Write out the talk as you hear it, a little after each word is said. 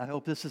I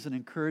hope this is an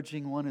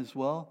encouraging one as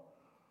well.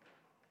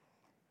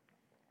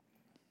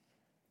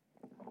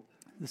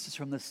 This is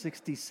from the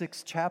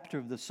 66th chapter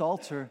of the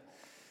Psalter,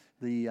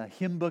 the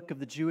hymn book of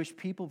the Jewish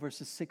people,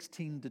 verses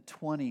 16 to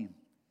 20.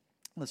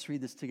 Let's read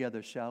this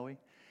together, shall we?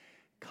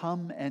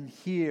 Come and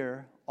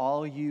hear,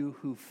 all you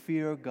who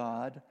fear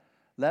God.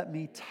 Let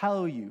me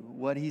tell you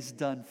what He's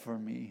done for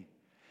me.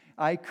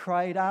 I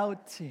cried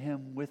out to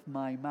Him with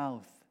my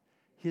mouth.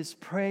 His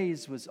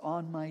praise was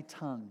on my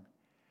tongue.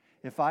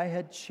 If I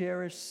had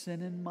cherished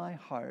sin in my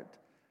heart,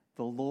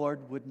 the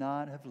Lord would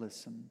not have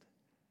listened.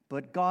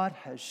 But God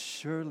has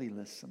surely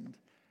listened,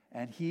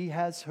 and He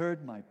has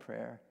heard my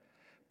prayer.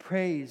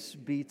 Praise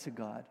be to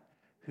God,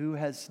 who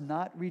has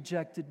not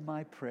rejected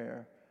my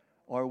prayer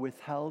or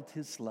withheld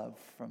His love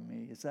from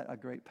me. Is that a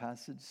great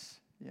passage?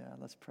 Yeah,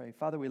 let's pray.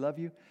 Father, we love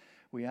You.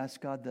 We ask,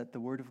 God, that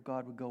the Word of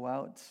God would go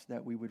out,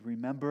 that we would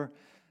remember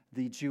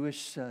the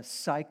Jewish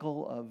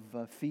cycle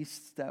of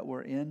feasts that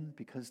we're in,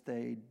 because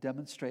they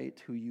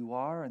demonstrate who You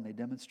are and they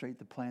demonstrate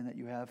the plan that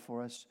You have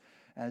for us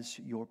as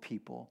Your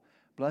people.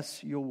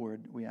 Bless Your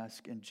word, we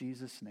ask in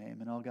Jesus' name.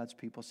 And all God's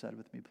people said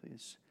with me,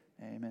 please.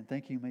 Amen.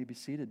 Thank you. You may be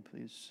seated,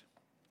 please.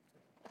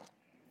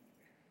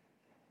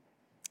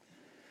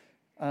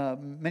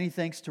 Many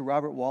thanks to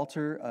Robert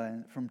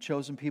Walter from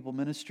Chosen People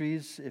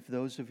Ministries. If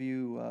those of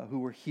you who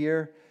were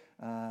here,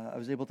 I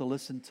was able to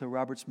listen to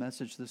Robert's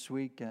message this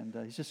week, and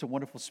he's just a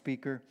wonderful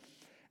speaker.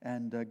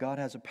 And God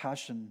has a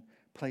passion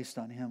placed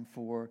on him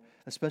for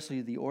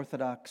especially the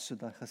Orthodox,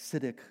 the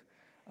Hasidic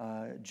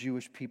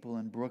Jewish people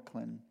in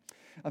Brooklyn.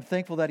 I'm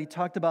thankful that he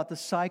talked about the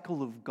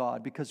cycle of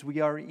God, because we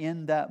are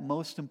in that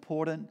most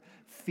important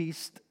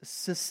feast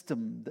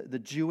system, the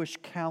Jewish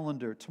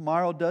calendar.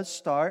 Tomorrow does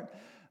start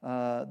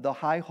the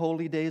high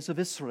holy days of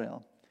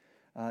Israel.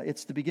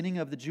 It's the beginning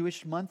of the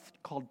Jewish month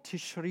called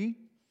Tishri.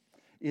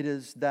 It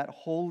is that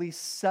holy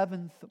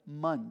seventh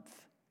month.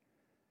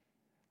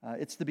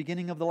 It's the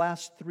beginning of the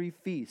last three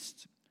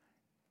feasts: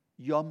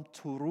 Yom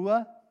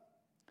Teruah,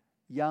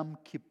 Yom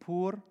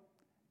Kippur,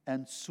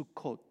 and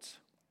Sukkot.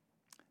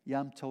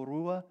 Yom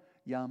Teruah,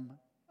 Yom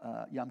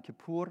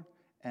Kippur,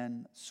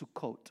 and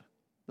Sukkot.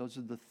 Those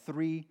are the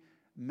three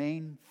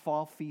main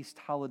fall feast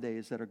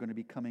holidays that are going to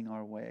be coming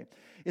our way.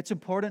 It's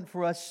important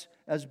for us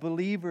as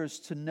believers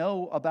to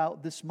know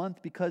about this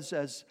month, because,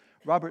 as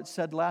Robert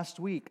said last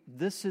week,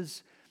 this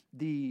is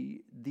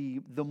the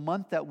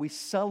month that we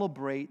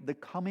celebrate the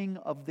coming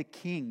of the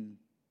King,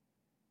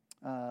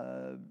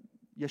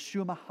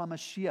 Yeshua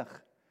HaMashiach,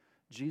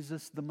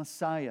 Jesus the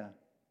Messiah,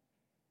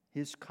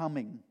 His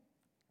coming.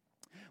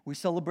 We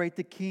celebrate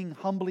the King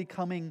humbly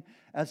coming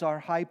as our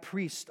high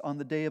priest on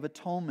the Day of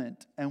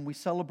Atonement, and we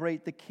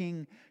celebrate the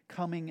King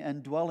coming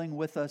and dwelling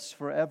with us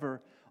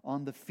forever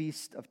on the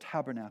Feast of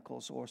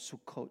Tabernacles, or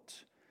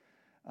Sukkot.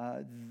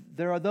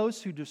 There are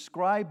those who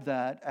describe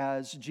that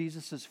as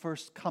Jesus'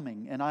 first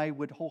coming, and I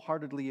would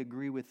wholeheartedly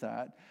agree with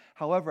that.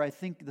 However, I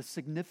think the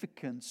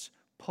significance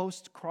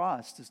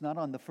post-cross is not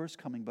on the first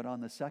coming, but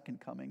on the second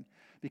coming,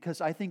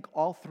 because I think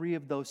all three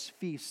of those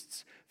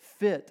feasts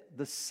fit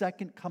the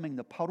second coming,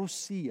 the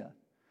parousia,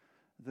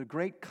 the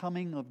great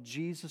coming of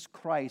Jesus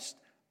Christ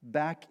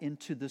back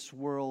into this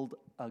world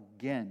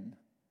again.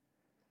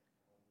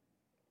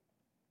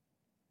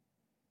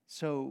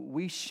 So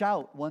we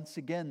shout once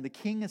again, the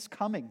King is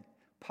coming,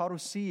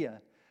 parousia.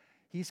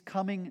 He's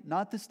coming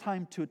not this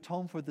time to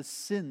atone for the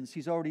sins.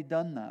 He's already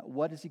done that.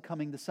 What is He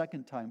coming the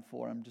second time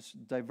for? I'm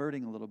just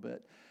diverting a little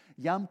bit.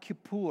 Yom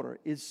Kippur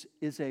is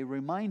a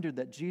reminder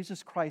that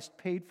Jesus Christ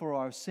paid for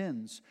our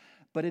sins,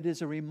 but it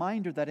is a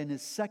reminder that in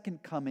His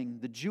second coming,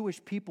 the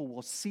Jewish people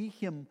will see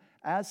Him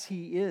as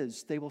He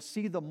is. They will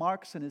see the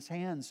marks in His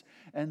hands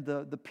and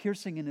the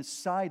piercing in His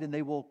side, and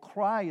they will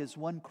cry as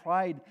one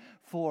cried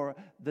for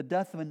the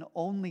death of an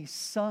only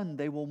son.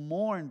 They will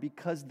mourn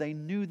because they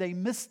knew they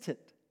missed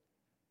it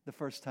the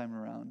first time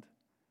around.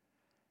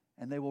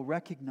 And they will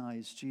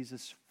recognize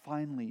Jesus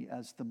finally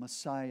as the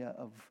Messiah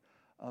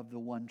of the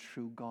one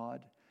true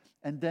God.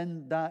 And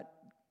then that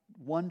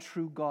one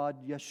true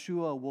God,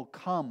 Yeshua, will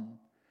come.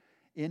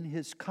 In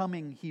His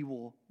coming, He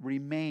will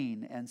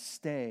remain and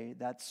stay.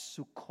 That's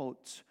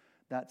Sukkot.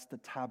 That's the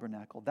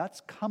tabernacle.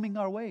 That's coming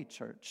our way,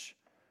 church.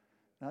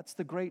 That's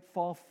the great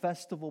fall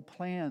festival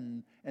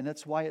plan. And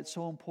that's why it's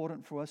so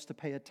important for us to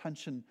pay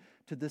attention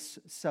to this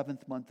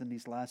seventh month and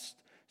these last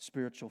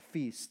spiritual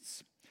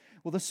feasts.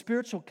 Well, the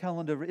spiritual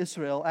calendar of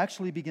Israel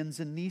actually begins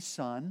in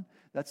Nisan.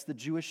 That's the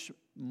Jewish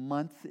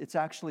month. It's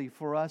actually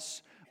for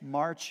us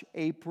March,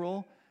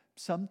 April,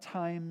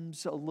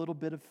 sometimes a little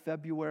bit of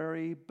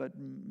February, but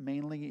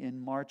mainly in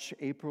March,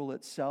 April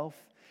itself.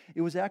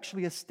 It was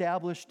actually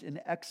established in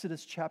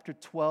Exodus chapter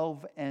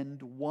 12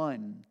 and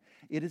 1.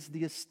 It is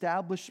the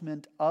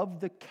establishment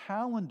of the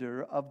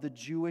calendar of the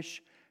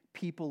Jewish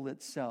people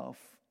itself.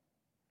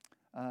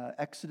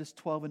 Exodus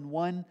 12 and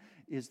 1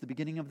 is the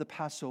beginning of the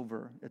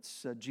Passover.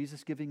 It's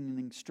Jesus giving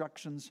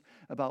instructions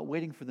about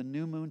waiting for the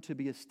new moon to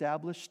be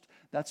established.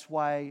 That's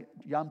why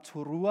Yom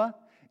Teruah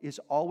is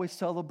always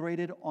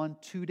celebrated on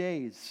 2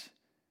 days,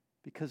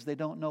 because they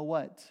don't know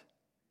what.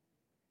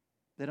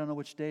 They don't know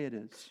which day it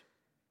is.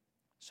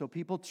 So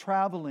people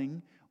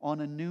traveling on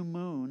a new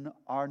moon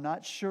are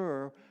not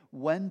sure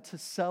when to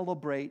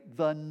celebrate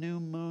the new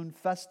moon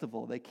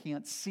festival. They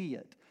can't see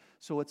it.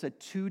 So it's a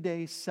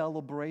 2-day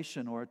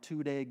celebration or a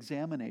 2-day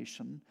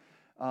examination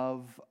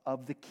of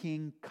the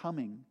king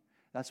coming.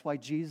 That's why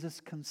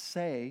Jesus can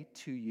say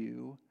to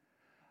you,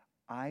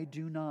 I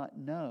do not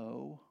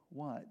know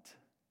what?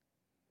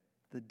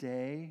 The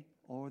day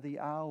or the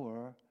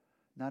hour,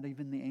 not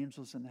even the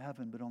angels in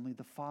heaven, but only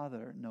the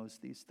Father knows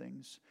these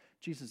things.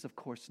 Jesus, of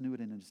course, knew it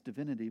in his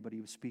divinity, but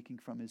he was speaking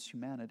from his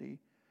humanity.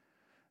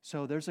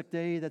 So there's a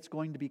day that's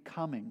going to be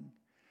coming.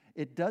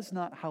 It does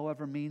not,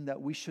 however, mean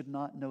that we should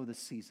not know the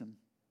season.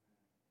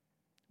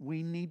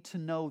 We need to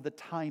know the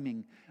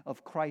timing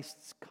of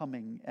Christ's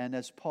coming. And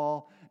as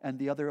Paul and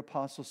the other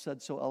apostles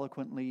said so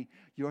eloquently,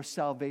 your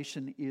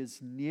salvation is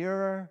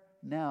nearer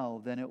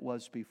now than it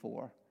was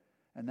before.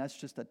 And that's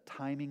just a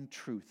timing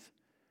truth.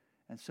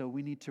 And so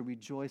we need to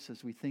rejoice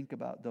as we think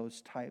about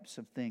those types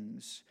of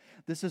things.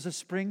 This is a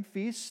spring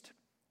feast.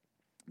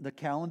 The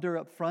calendar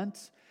up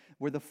front,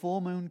 where the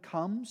full moon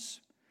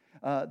comes.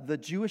 The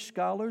Jewish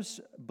scholars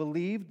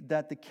believed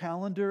that the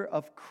calendar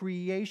of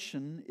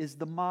creation is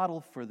the model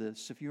for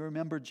this. If you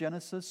remember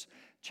Genesis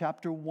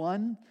chapter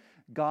 1,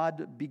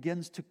 God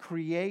begins to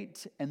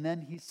create, and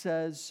then he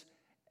says,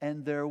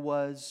 and there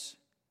was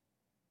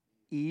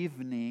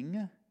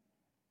evening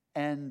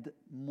and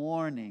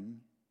morning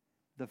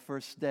the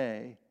first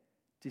day.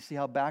 Do you see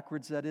how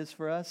backwards that is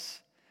for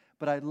us?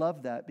 But I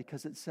love that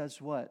because it says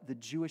what? The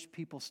Jewish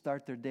people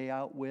start their day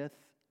out with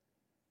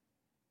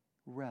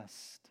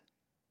rest.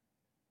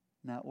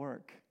 Not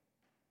work.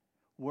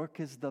 Work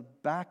is the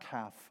back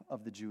half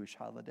of the Jewish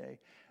holiday.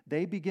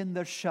 They begin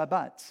their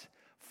Shabbat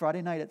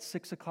Friday night at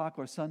 6 o'clock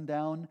or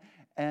sundown,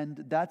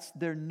 and that's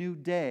their new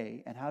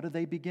day. And how do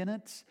they begin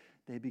it?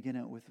 They begin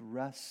it with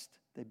rest.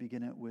 They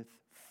begin it with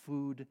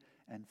food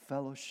and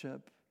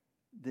fellowship.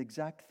 The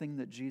exact thing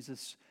that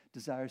Jesus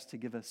desires to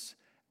give us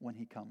when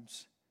he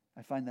comes.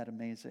 I find that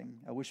amazing.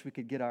 I wish we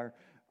could get our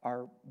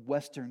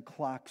Western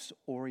clocks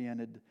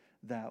oriented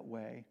that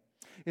way.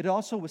 It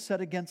also was set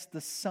against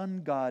the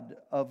sun god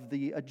of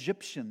the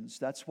Egyptians.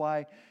 That's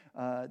why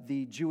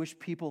the Jewish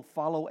people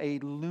follow a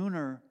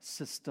lunar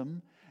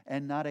system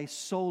and not a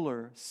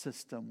solar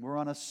system. We're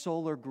on a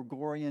solar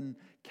Gregorian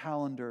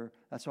calendar.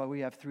 That's why we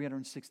have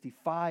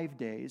 365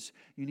 days.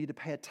 You need to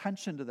pay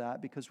attention to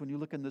that because when you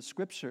look in the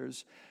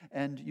scriptures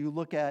and you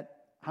look at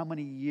how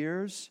many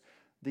years,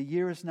 the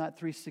year is not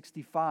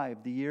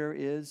 365. The year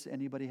is,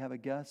 anybody have a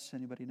guess?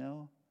 Anybody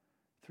know?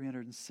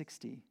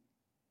 360.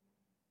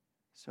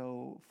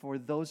 So for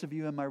those of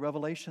you in my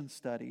Revelation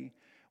study,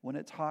 when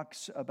it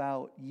talks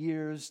about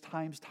years,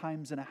 times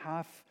and a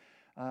half,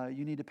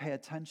 you need to pay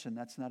attention.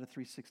 That's not a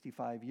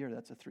 365 year,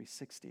 that's a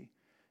 360.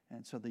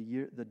 And so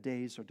the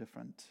days are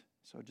different.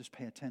 So just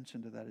pay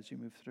attention to that as you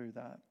move through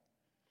that.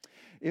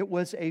 It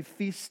was a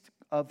feast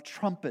of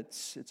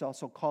trumpets. It's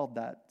also called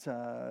that.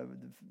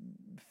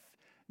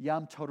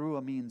 Yom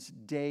Teruah means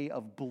day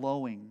of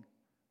blowing.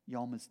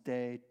 Yom is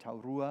day,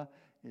 Teruah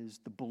is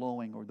the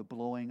blowing or the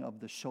blowing of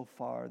the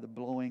shofar, the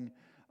blowing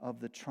of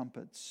the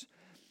trumpets.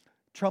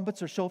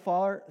 Trumpets or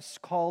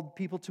shofars called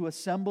people to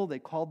assemble. They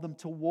called them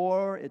to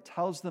war. It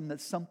tells them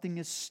that something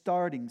is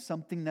starting,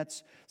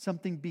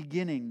 something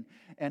beginning.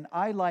 And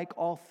I like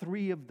all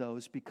three of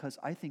those because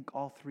I think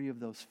all three of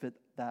those fit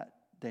that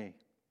day.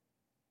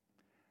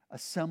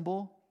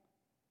 Assemble,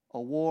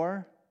 a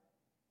war,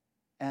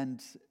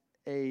 and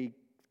a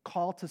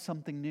call to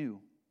something new.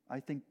 I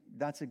think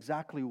that's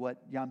exactly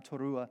what Yom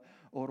Teruah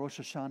or Rosh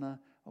Hashanah,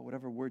 or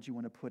whatever word you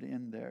want to put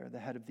in there, the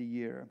head of the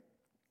year.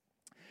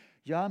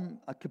 Yom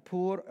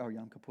Teruah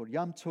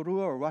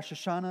or Rosh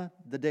Hashanah,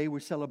 the day we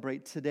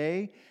celebrate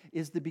today,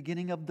 is the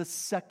beginning of the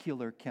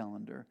secular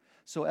calendar.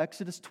 So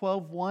Exodus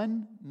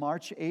 12:1,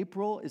 March,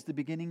 April, is the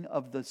beginning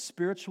of the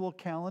spiritual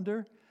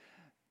calendar.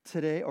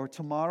 Today or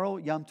tomorrow,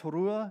 Yom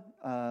Teruah,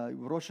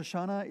 Rosh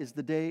Hashanah, is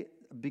the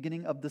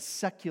beginning of the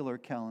secular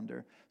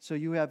calendar. So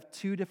you have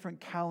two different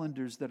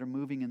calendars that are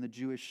moving in the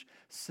Jewish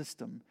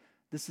system.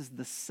 This is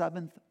the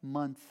 7th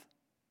month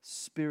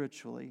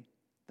spiritually.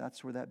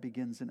 That's where that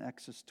begins in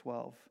Exodus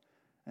 12.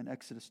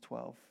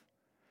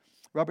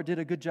 Robert did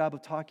a good job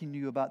of talking to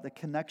you about the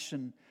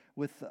connection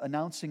with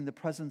announcing the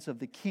presence of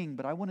the King,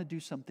 but I want to do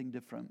something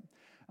different.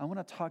 I want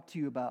to talk to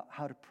you about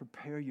how to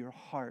prepare your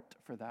heart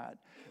for that,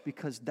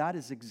 because that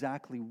is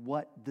exactly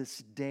what this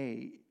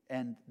day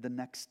and the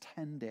next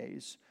 10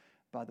 days,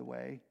 by the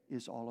way,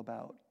 is all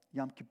about.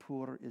 Yom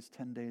Kippur is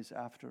 10 days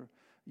after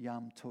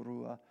Yom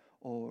Teruah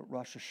or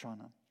Rosh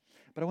Hashanah.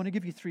 But I want to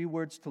give you 3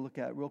 words to look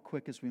at real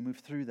quick as we move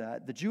through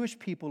that. The Jewish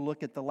people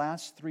look at the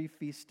last 3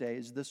 feast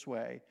days this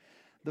way.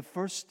 The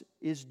first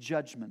is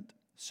judgment.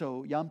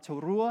 So Yom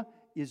Teruah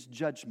is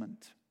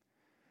judgment.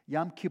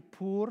 Yom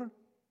Kippur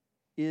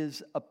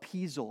is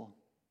appeasal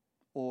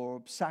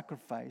or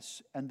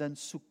sacrifice. And then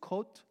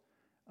Sukkot,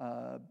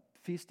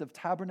 Feast of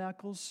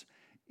Tabernacles,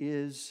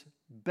 is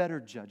better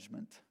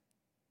judgment.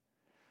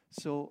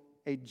 So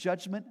a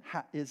judgment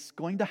is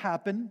going to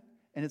happen,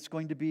 and it's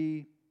going to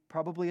be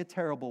probably a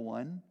terrible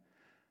one.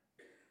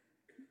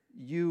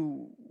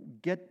 you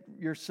get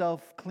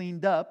yourself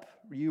cleaned up,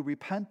 you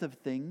repent of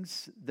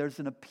things, there's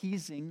an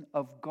appeasing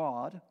of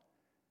God,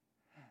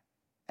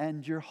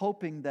 and you're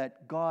hoping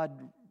that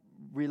God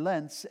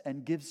relents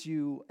and gives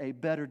you a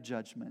better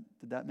judgment.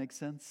 Did that make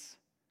sense?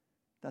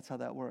 That's how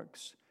that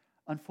works.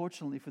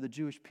 Unfortunately, for the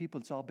Jewish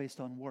people, it's all based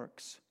on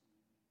works.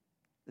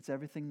 It's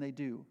everything they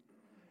do.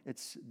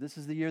 This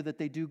is the year that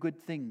they do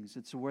good things.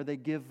 It's where they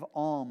give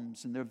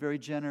alms, and they're very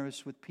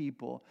generous with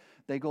people.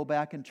 They go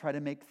back and try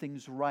to make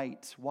things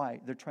right. Why?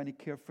 They're trying to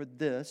care for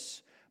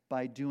this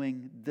by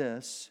doing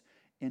this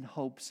in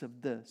hopes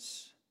of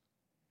this.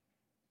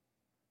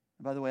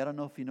 And by the way, I don't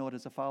know if you know it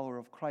as a follower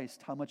of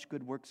Christ, how much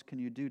good works can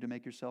you do to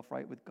make yourself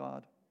right with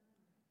God?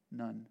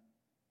 None.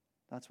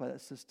 That's why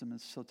that system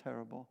is so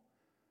terrible.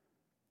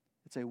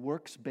 It's a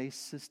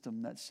works-based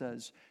system that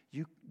says,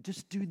 you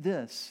just do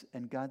this.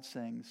 And God's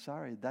saying,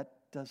 sorry, that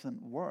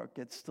doesn't work.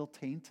 It's still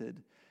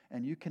tainted.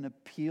 And you can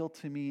appeal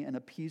to me and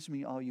appease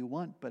me all you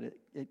want, but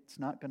it's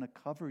not going to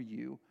cover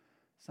you.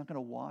 It's not going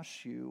to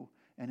wash you.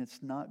 And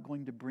it's not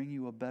going to bring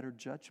you a better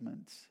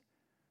judgment.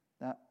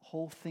 That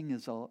whole thing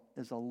is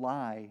a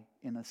lie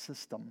in a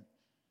system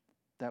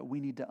that we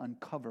need to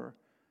uncover,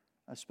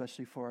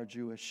 especially for our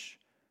Jewish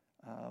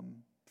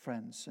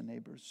friends and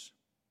neighbors.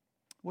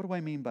 What do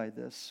I mean by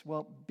this?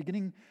 Well,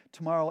 beginning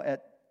tomorrow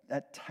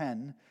at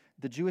 10,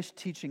 the Jewish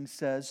teaching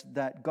says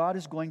that God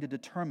is going to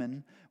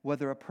determine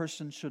whether a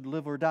person should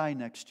live or die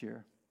next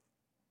year.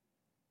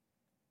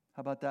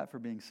 How about that for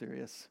being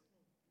serious?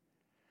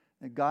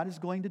 And God is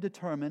going to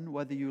determine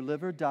whether you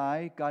live or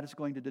die. God is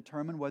going to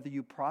determine whether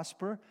you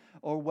prosper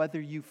or whether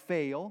you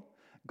fail.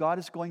 God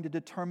is going to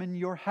determine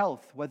your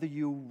health, whether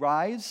you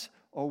rise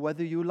or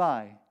whether you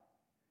lie.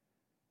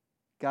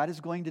 God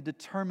is going to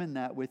determine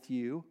that with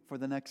you for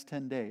the next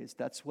 10 days.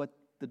 That's what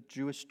the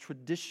Jewish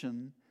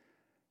tradition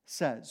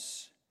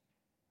says.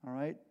 All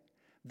right?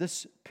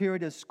 This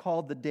period is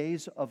called the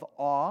days of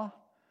awe,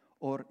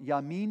 or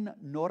Yamin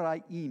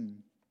Noraim.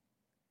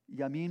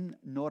 Yamin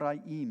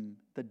Noraim,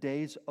 the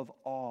days of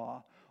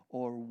awe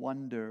or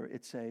wonder.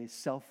 It's a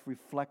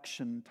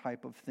self-reflection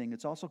type of thing.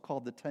 It's also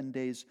called the 10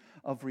 days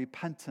of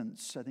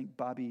repentance. I think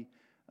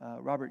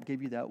Robert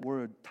gave you that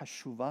word,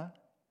 tashuvah.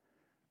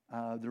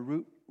 The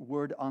root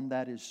word on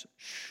that is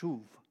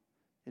shuv.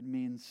 It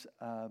means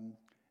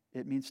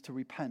to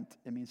repent.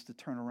 It means to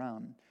turn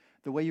around.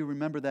 The way you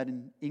remember that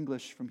in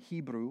English from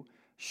Hebrew,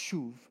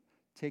 shuv,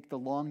 take the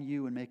long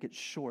U and make it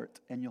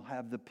short, and you'll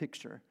have the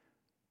picture.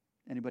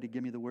 Anybody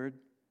give me the word?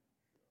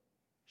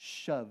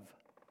 Shove.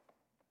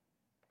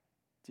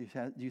 Do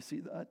you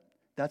see that?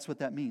 That's what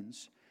that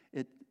means.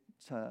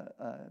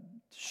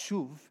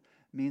 Shuv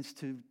means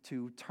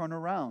to turn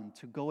around,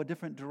 to go a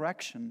different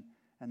direction.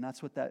 And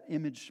that's what that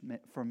image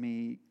for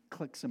me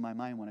clicks in my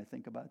mind when I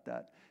think about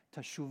that.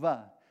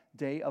 Teshuvah,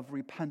 day of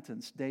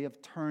repentance, day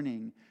of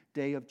turning,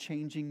 day of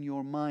changing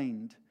your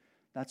mind.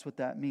 That's what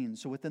that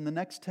means. So within the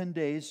next 10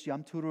 days,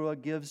 Yom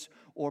Teruah gives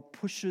or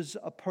pushes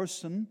a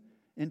person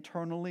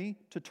internally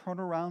to turn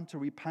around, to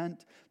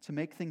repent, to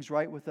make things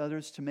right with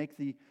others, to make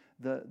the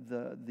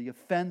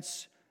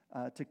offense,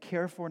 to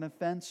care for an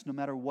offense, no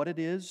matter what it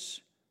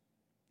is.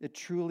 It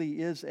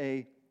truly is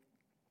a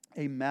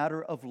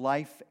matter of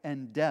life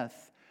and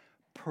death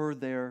per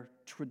their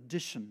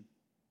tradition.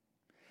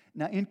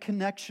 Now, in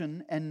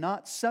connection and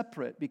not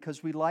separate,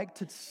 because we like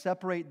to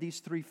separate these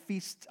three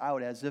feasts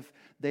out as if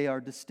they are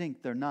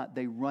distinct. They're not.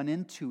 They run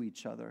into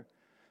each other.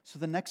 So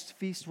the next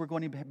feast we're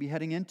going to be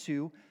heading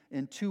into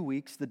in 2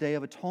 weeks, the Day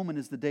of Atonement,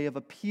 is the day of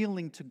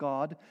appealing to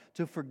God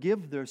to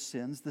forgive their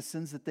sins, the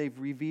sins that they've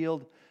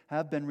revealed,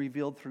 have been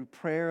revealed through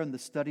prayer and the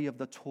study of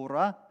the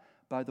Torah.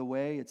 By the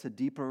way, it's a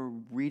deeper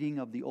reading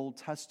of the Old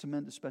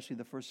Testament, especially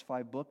the first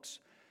 5 books.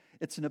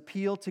 It's an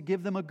appeal to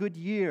give them a good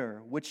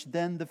year, which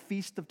then the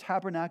Feast of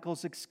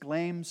Tabernacles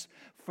exclaims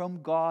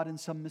from God in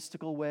some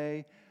mystical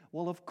way,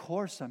 well, of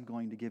course I'm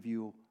going to give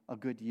you a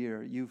good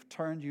year. You've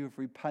turned, you've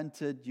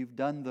repented, you've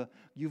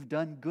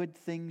done good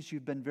things,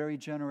 you've been very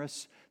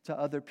generous to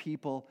other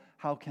people.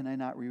 How can I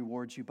not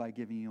reward you by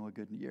giving you a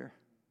good year?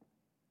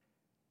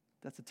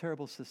 That's a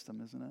terrible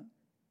system, isn't it?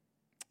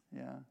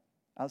 Yeah.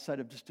 Outside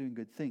of just doing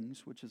good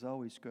things, which is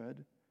always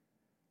good.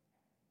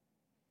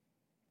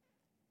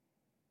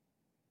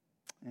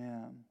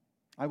 Yeah.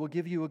 I will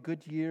give you a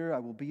good year. I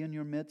will be in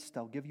your midst.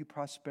 I'll give you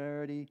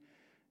prosperity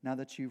now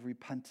that you've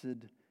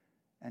repented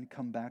and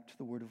come back to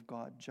the Word of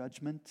God.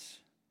 Judgment,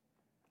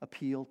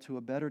 appeal to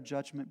a better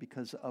judgment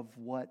because of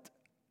what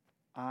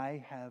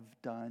I have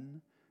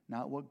done,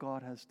 not what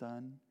God has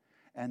done.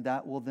 And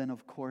that will then,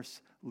 of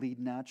course, lead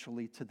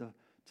naturally to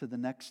the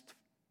next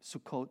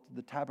Sukkot,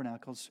 the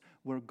tabernacles,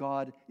 where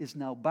God is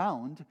now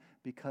bound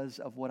because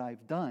of what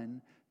I've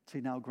done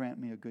to now grant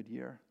me a good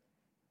year.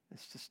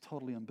 It's just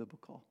totally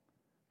unbiblical,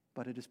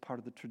 but it is part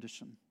of the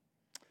tradition.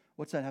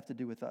 What's that have to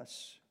do with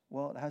us?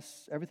 Well, it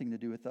has everything to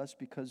do with us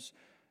because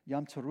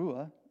Yom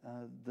Teruah,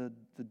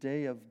 the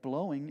day of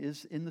blowing,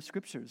 is in the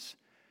Scriptures.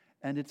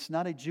 And it's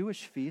not a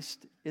Jewish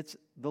feast, it's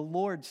the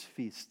Lord's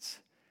feasts.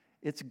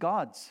 It's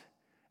God's.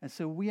 And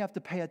so we have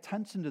to pay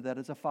attention to that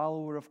as a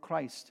follower of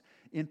Christ.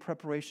 in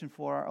preparation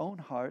for our own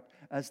heart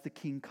as the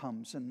King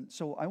comes. And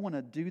so I want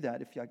to do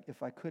that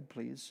if I could,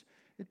 please.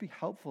 It'd be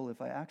helpful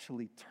if I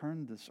actually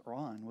turned this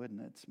on,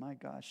 wouldn't it? My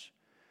gosh.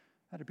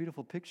 I had a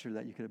beautiful picture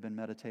that you could have been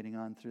meditating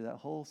on through that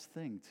whole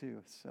thing,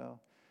 too. So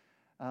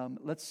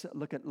let's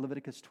look at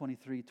Leviticus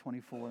 23,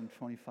 24, and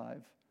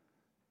 25.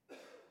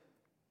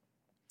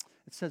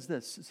 It says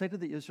this, say to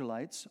the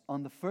Israelites,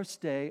 on the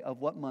first day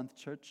of what month,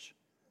 church?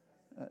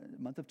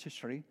 Month of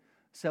Tishri,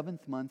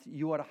 7th month,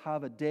 you are to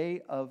have a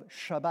day of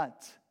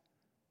Shabbat,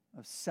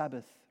 of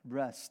Sabbath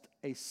rest,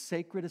 a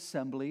sacred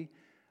assembly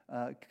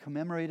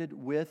commemorated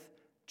with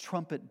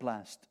trumpet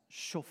blast,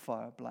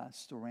 shofar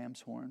blast, or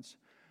ram's horns.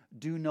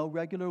 Do no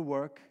regular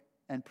work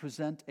and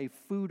present a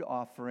food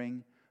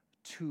offering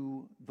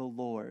to the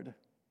Lord.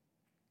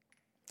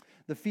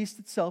 The feast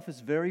itself is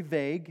very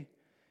vague,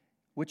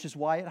 which is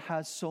why it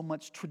has so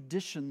much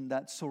tradition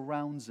that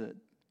surrounds it.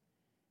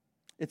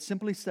 It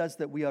simply says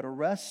that we are to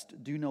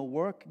rest, do no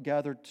work,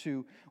 gather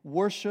to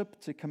worship,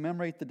 to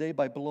commemorate the day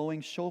by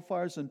blowing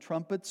shofars and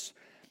trumpets,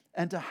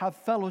 and to have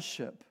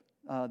fellowship.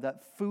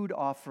 That food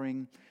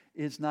offering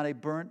is not a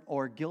burnt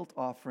or guilt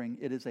offering.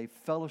 It is a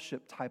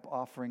fellowship type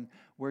offering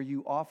where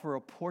you offer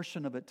a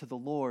portion of it to the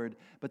Lord,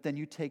 but then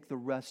you take the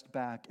rest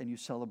back and you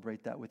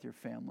celebrate that with your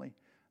family.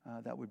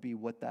 That would be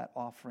what that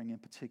offering in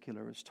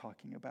particular is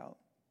talking about.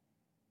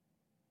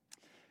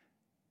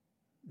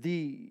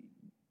 The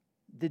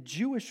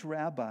Jewish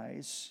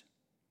rabbis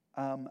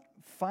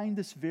find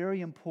this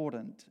very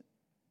important.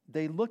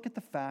 They look at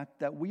the fact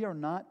that we are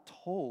not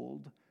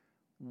told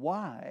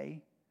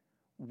why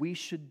we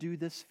should do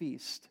this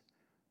feast.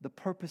 The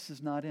purpose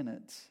is not in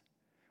it.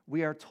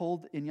 We are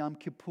told in Yom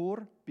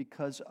Kippur,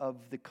 because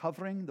of the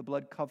covering, the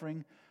blood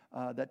covering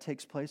that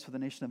takes place for the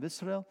nation of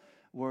Israel.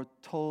 We're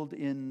told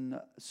in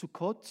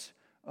Sukkot,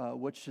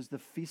 which is the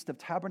Feast of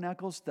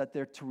Tabernacles, that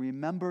they're to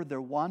remember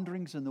their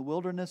wanderings in the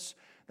wilderness.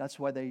 That's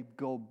why they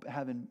go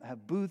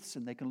have booths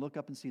and they can look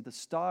up and see the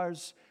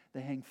stars.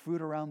 They hang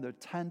fruit around their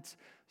tent.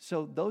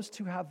 So those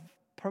two have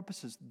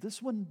purposes.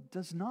 This one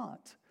does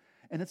not.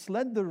 And it's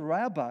led the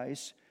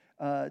rabbis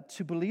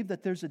to believe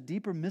that there's a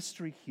deeper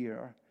mystery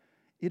here.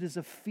 It is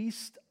a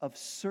feast of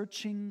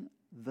searching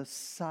the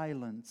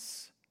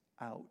silence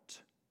out.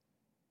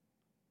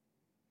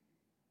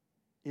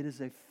 It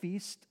is a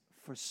feast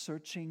for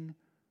searching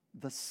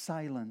the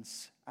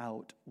silence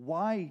out.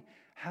 Why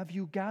have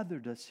you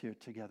gathered us here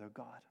together,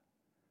 God?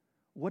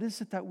 What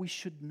is it that we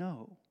should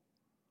know?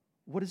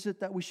 What is it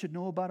that we should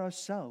know about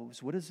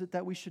ourselves? What is it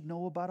that we should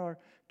know about our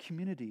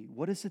community?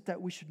 What is it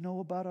that we should know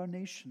about our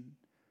nation?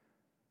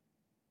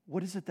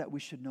 What is it that we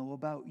should know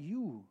about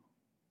you?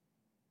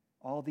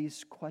 All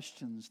these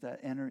questions that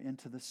enter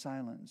into the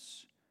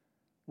silence.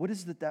 What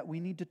is it that we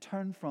need to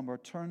turn from or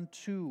turn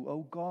to?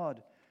 Oh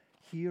God,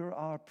 hear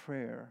our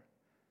prayer.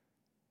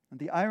 And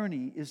the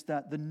irony is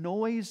that the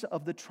noise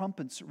of the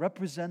trumpets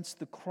represents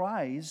the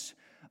cries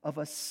of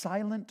a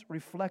silent,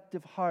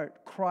 reflective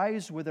heart,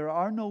 cries where there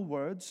are no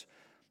words,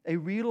 a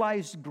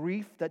realized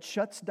grief that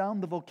shuts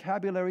down the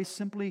vocabulary,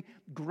 simply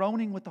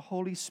groaning with the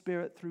Holy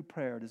Spirit through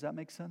prayer. Does that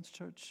make sense,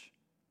 church?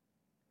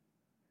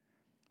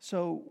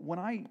 So when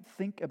I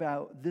think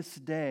about this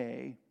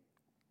day,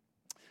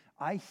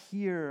 I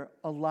hear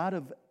a lot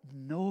of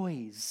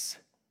noise.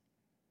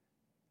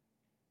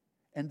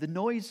 And the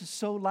noise is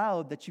so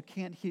loud that you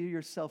can't hear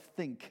yourself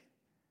think.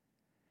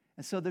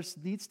 And so there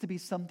needs to be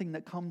something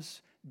that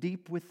comes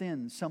deep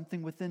within,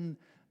 something within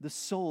the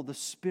soul, the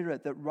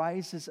spirit that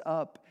rises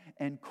up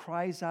and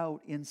cries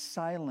out in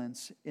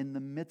silence in the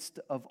midst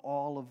of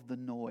all of the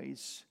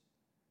noise.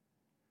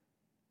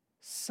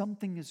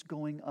 Something is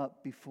going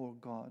up before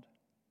God.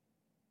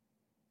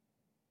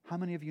 How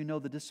many of you know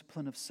the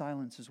discipline of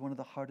silence is one of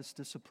the hardest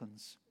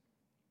disciplines?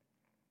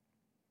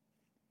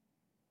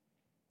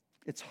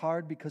 It's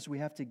hard because we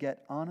have to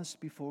get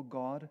honest before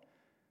God.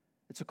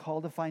 It's a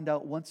call to find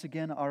out once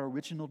again our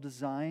original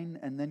design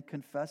and then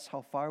confess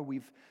how far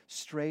we've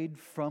strayed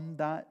from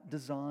that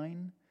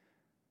design.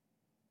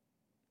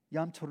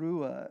 Yom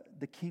Teruah,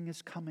 the King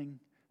is coming.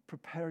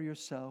 Prepare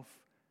yourself.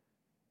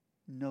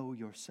 Know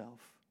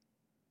yourself.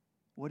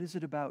 What is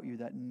it about you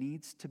that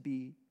needs to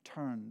be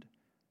turned,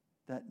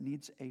 that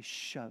needs a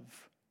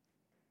shove,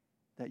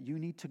 that you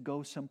need to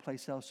go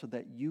someplace else so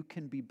that you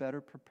can be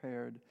better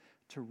prepared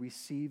to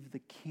receive the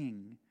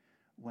King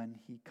when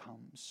He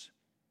comes?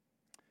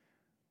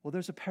 Well,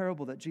 there's a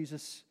parable that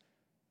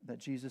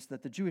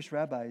the Jewish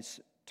rabbis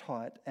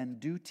taught and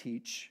do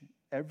teach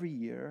every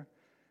year,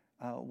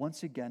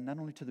 once again, not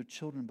only to their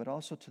children, but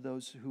also to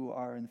those who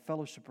are in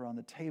fellowship around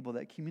the table,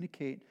 that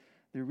communicate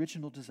the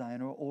original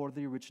design or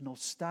the original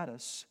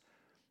status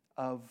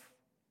of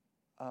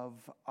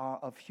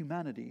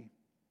humanity.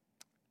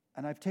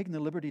 And I've taken the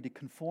liberty to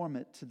conform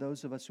it to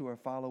those of us who are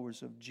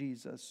followers of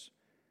Jesus.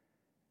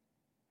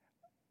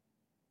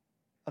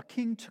 A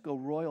king took a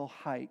royal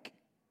hike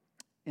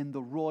in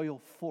the royal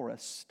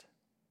forest.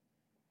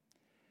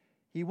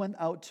 He went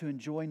out to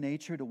enjoy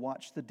nature, to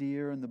watch the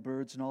deer and the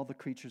birds and all the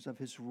creatures of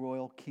his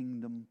royal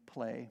kingdom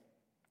play.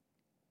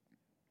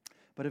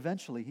 But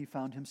eventually he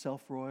found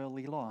himself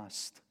royally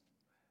lost.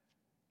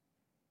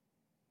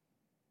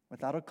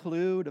 without a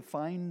clue to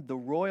find the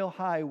royal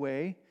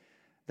highway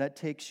that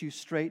takes you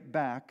straight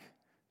back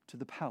to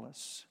the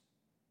palace.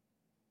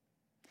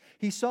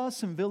 He saw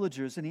some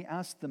villagers and he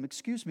asked them,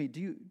 "Excuse me,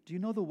 do you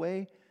know the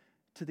way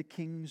to the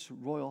king's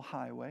royal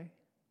highway?"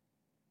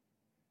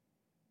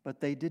 But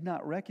they did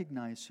not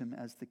recognize him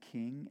as the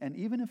king, and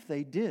even if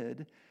they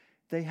did,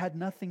 they had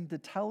nothing to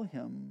tell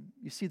him.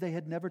 You see, they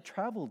had never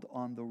traveled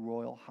on the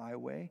royal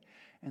highway,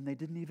 and they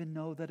didn't even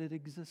know that it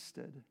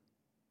existed.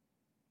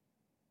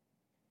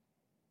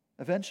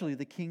 Eventually,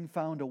 the king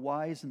found a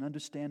wise and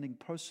understanding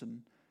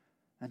person,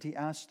 and he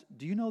asked,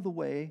 "Do you know the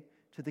way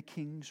to the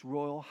king's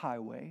royal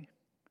highway?"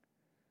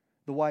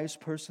 The wise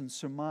person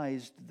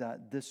surmised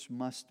that this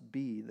must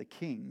be the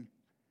king.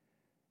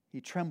 He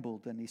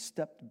trembled and he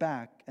stepped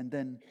back, and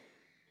then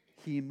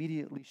he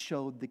immediately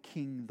showed the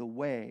king the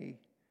way.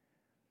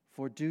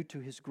 For due to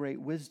his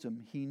great wisdom,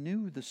 he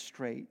knew the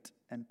straight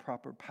and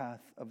proper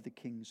path of the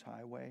king's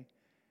highway.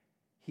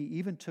 He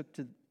even took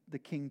the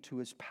king to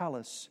his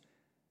palace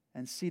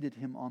and seated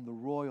him on the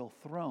royal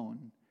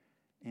throne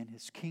in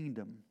his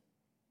kingdom.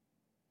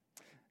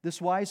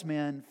 This wise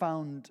man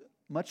found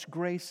much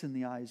grace in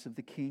the eyes of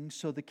the king,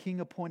 so the king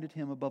appointed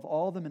him above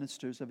all the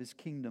ministers of his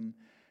kingdom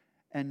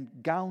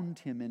and gowned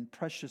him in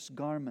precious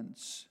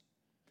garments.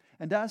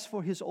 And as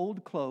for his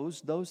old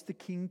clothes, those the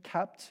king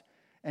kept,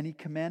 and he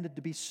commanded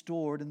to be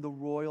stored in the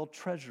royal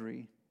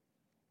treasury.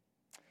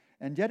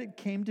 And yet it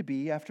came to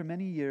be, after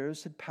many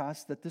years had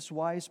passed, that this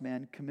wise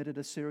man committed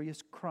a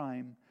serious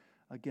crime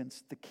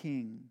against the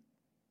king.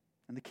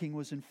 And the king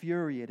was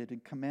infuriated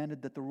and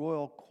commanded that the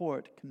royal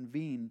court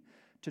convene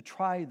to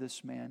try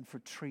this man for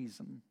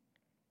treason.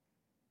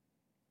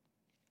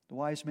 The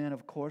wise man,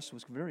 of course,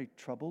 was very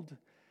troubled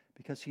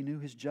because he knew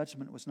his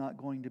judgment was not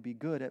going to be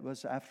good. It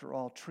was, after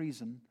all,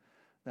 treason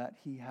that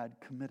he had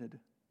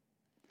committed.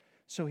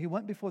 So he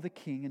went before the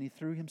king and he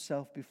threw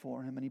himself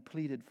before him and he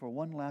pleaded for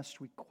one last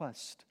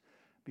request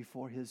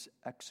before his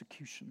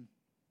execution.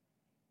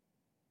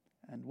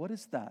 "And what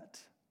is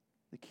that?"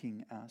 the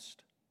king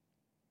asked.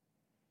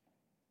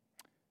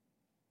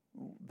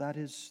 "That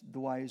is," the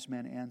wise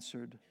man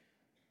answered,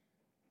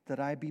 "that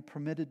I be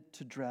permitted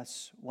to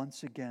dress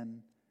once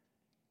again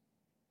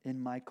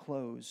in my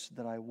clothes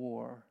that I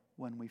wore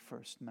when we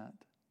first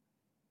met."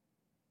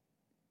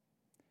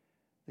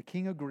 The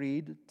king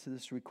agreed to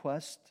this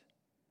request,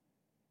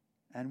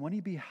 and when he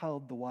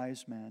beheld the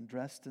wise man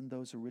dressed in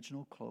those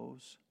original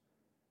clothes,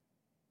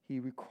 he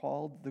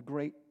recalled the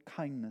great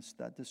kindness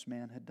that this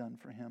man had done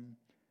for him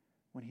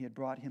when he had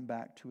brought him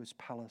back to his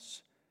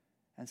palace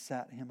and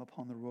sat him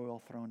upon the royal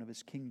throne of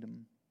his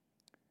kingdom.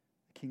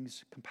 The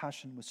king's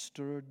compassion was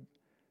stirred.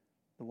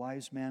 The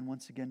wise man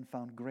once again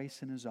found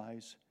grace in his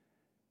eyes.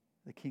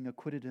 The king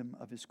acquitted him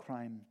of his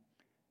crime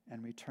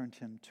and returned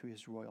him to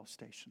his royal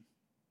station.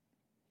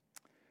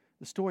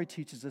 The story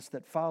teaches us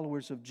that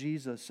followers of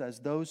Jesus, as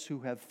those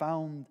who have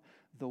found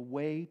the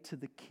way to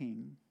the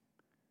king,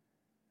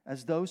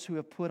 as those who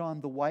have put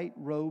on the white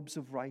robes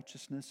of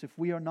righteousness, if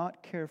we are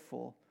not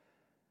careful,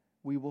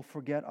 we will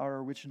forget our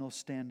original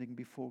standing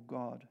before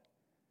God.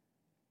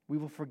 We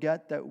will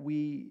forget that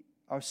we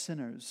are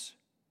sinners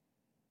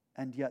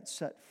and yet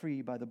set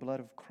free by the blood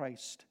of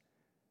Christ,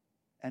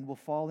 and will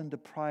fall into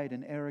pride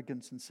and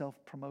arrogance and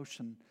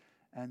self-promotion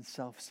and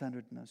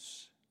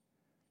self-centeredness.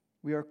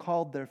 We are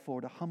called,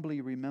 therefore, to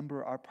humbly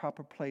remember our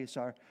proper place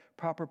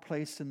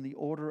in the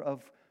order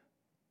of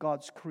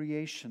God's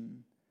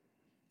creation.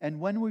 And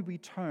when we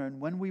return,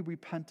 when we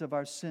repent of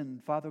our sin,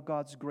 Father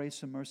God's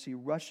grace and mercy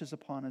rushes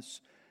upon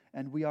us,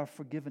 and we are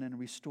forgiven and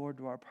restored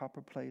to our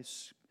proper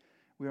place.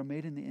 We are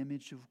made in the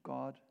image of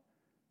God,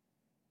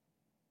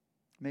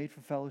 made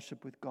for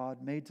fellowship with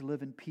God, made to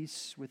live in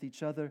peace with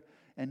each other,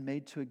 and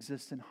made to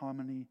exist in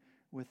harmony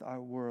with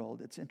our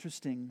world. It's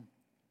interesting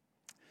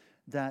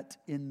that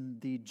in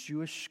the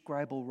Jewish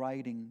scribal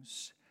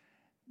writings,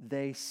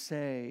 they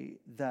say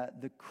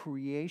that the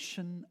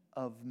creation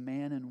of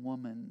man and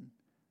woman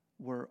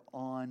were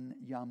on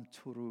Yom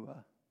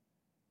Teruah.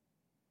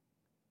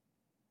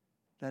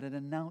 That it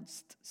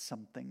announced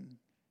something,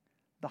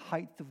 the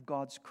height of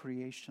God's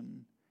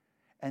creation,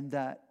 and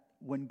that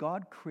when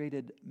God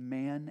created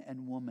man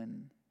and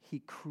woman, He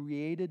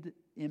created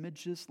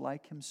images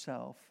like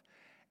Himself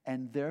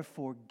and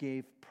therefore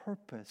gave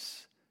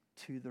purpose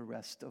to the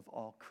rest of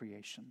all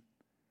creation.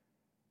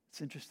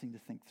 It's interesting to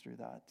think through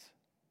that.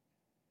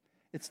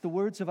 It's the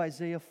words of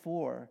Isaiah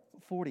 40,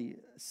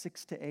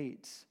 6-8.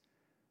 It's an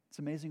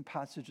amazing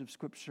passage of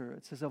Scripture.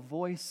 It says, a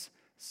voice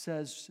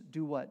says,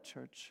 do what,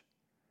 church?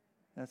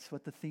 That's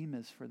what the theme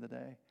is for the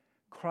day.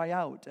 Cry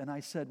out. And I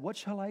said, what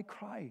shall I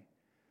cry?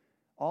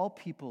 All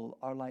people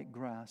are like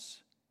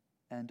grass,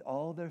 and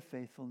all their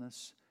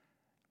faithfulness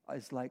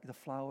is like the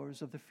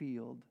flowers of the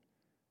field.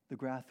 The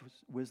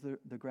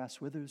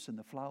grass withers and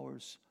the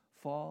flowers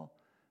fall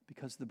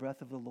because the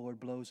breath of the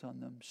Lord blows on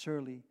them.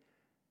 Surely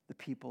the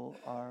people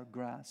are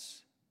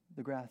grass.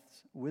 The grass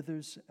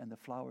withers and the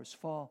flowers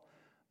fall,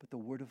 but the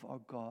word of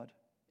our God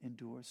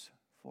endures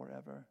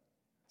forever.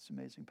 It's an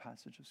amazing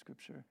passage of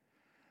Scripture.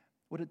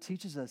 What it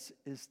teaches us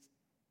is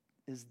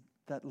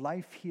that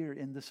life here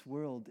in this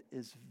world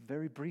is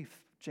very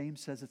brief. James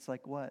says it's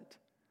like what?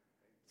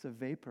 It's a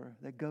vapor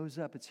that goes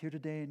up. It's here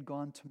today and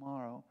gone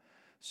tomorrow.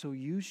 So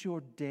use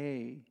your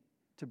day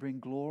to bring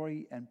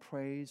glory and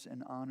praise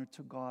and honor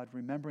to God,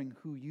 remembering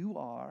who you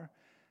are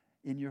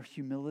in your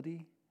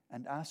humility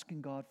and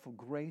asking God for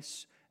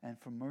grace and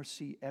for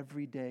mercy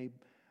every day,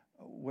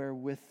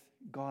 wherewith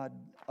God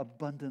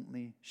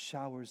abundantly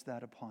showers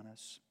that upon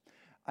us.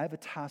 I have a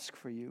task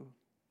for you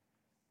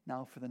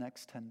now for the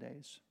next 10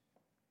 days.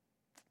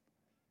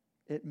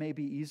 It may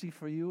be easy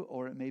for you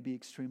or it may be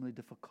extremely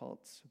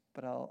difficult,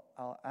 but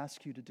I'll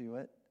ask you to do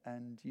it,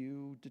 and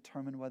you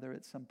determine whether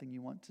it's something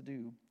you want to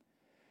do.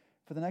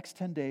 For the next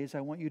 10 days,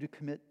 I want you to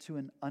commit to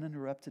an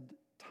uninterrupted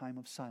time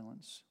of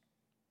silence.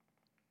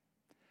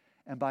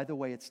 And by the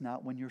way, it's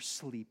not when you're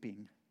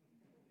sleeping.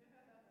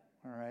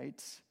 All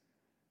right?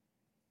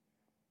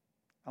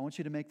 I want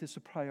you to make this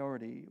a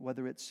priority,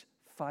 whether it's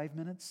 5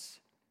 minutes,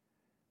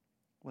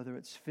 whether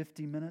it's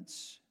 50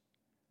 minutes,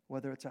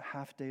 whether it's a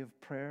half day of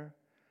prayer.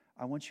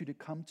 I want you to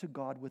come to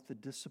God with the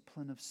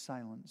discipline of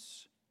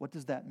silence. What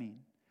does that mean?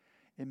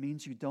 It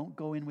means you don't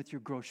go in with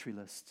your grocery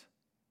list.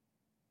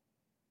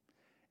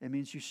 It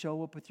means you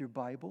show up with your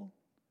Bible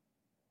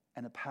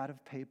and a pad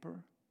of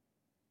paper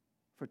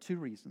for 2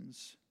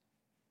 reasons.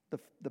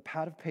 The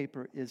pad of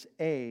paper is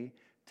A,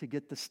 to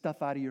get the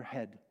stuff out of your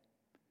head.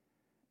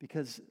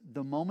 Because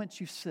the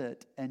moment you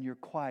sit and you're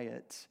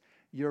quiet,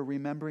 you're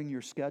remembering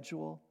your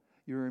schedule,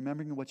 you're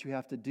remembering what you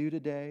have to do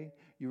today,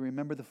 you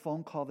remember the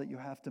phone call that you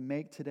have to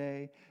make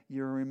today,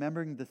 you're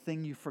remembering the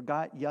thing you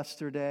forgot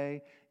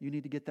yesterday. You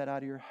need to get that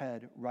out of your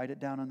head. Write it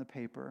down on the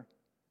paper,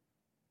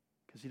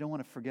 because you don't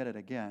want to forget it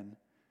again.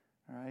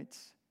 All right?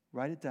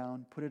 Write it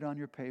down, put it on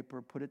your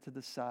paper, put it to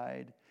the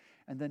side,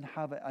 and then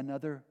have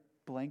another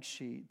blank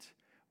sheet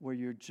where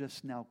you're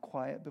just now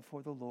quiet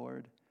before the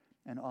Lord,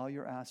 and all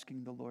you're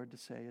asking the Lord to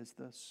say is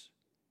this: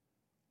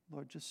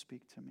 Lord, just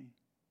speak to me.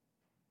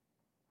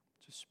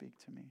 Just speak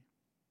to me.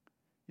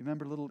 You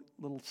remember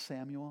little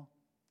Samuel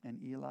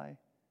and Eli? Do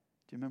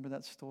you remember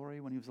that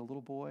story when he was a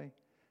little boy?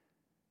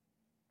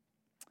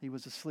 He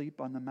was asleep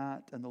on the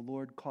mat, and the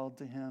Lord called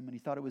to him, and he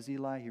thought it was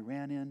Eli. He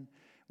ran in,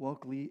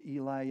 woke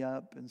Eli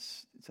up, and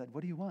said,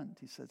 "What do you want?"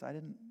 He says, "I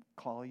didn't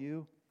call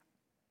you.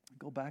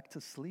 Go back to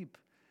sleep."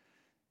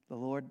 The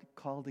Lord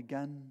called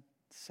again,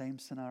 same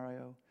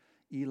scenario.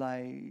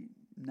 Eli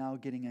now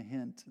getting a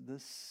hint.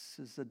 This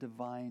is a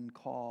divine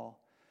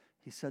call.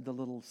 He said to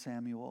little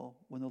Samuel,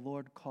 when the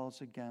Lord calls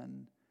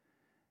again,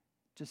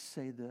 just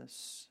say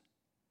this: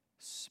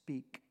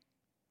 speak.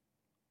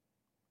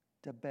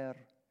 Daber,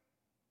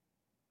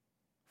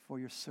 for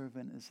your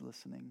servant is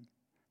listening.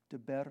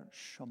 Daber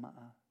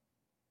shoma'a.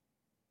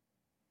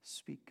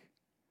 Speak.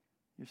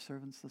 Your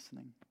servant's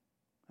listening.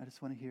 I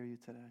just want to hear you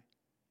today.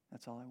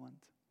 That's all I want.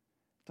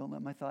 Don't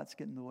let my thoughts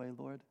get in the way,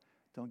 Lord.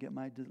 Don't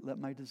let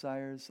my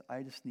desires.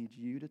 I just need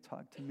you to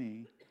talk to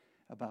me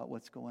about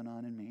what's going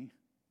on in me.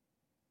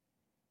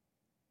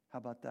 How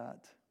about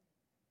that?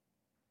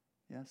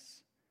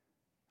 Yes?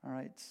 All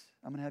right.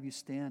 I'm going to have you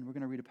stand. We're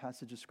going to read a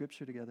passage of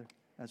Scripture together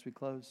as we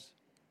close.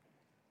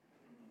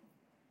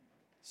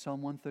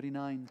 Psalm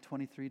 139,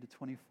 23 to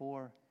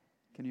 24.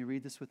 Can you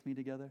read this with me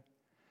together?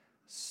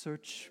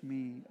 Search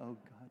me, O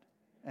God,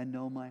 and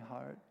know my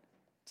heart.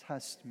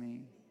 Test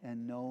me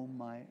and know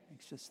my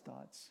anxious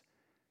thoughts.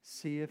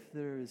 See if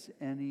there is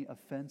any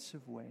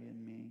offensive way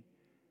in me,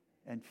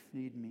 and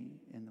feed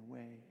me in the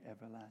way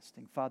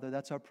everlasting. Father,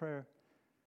 that's our prayer.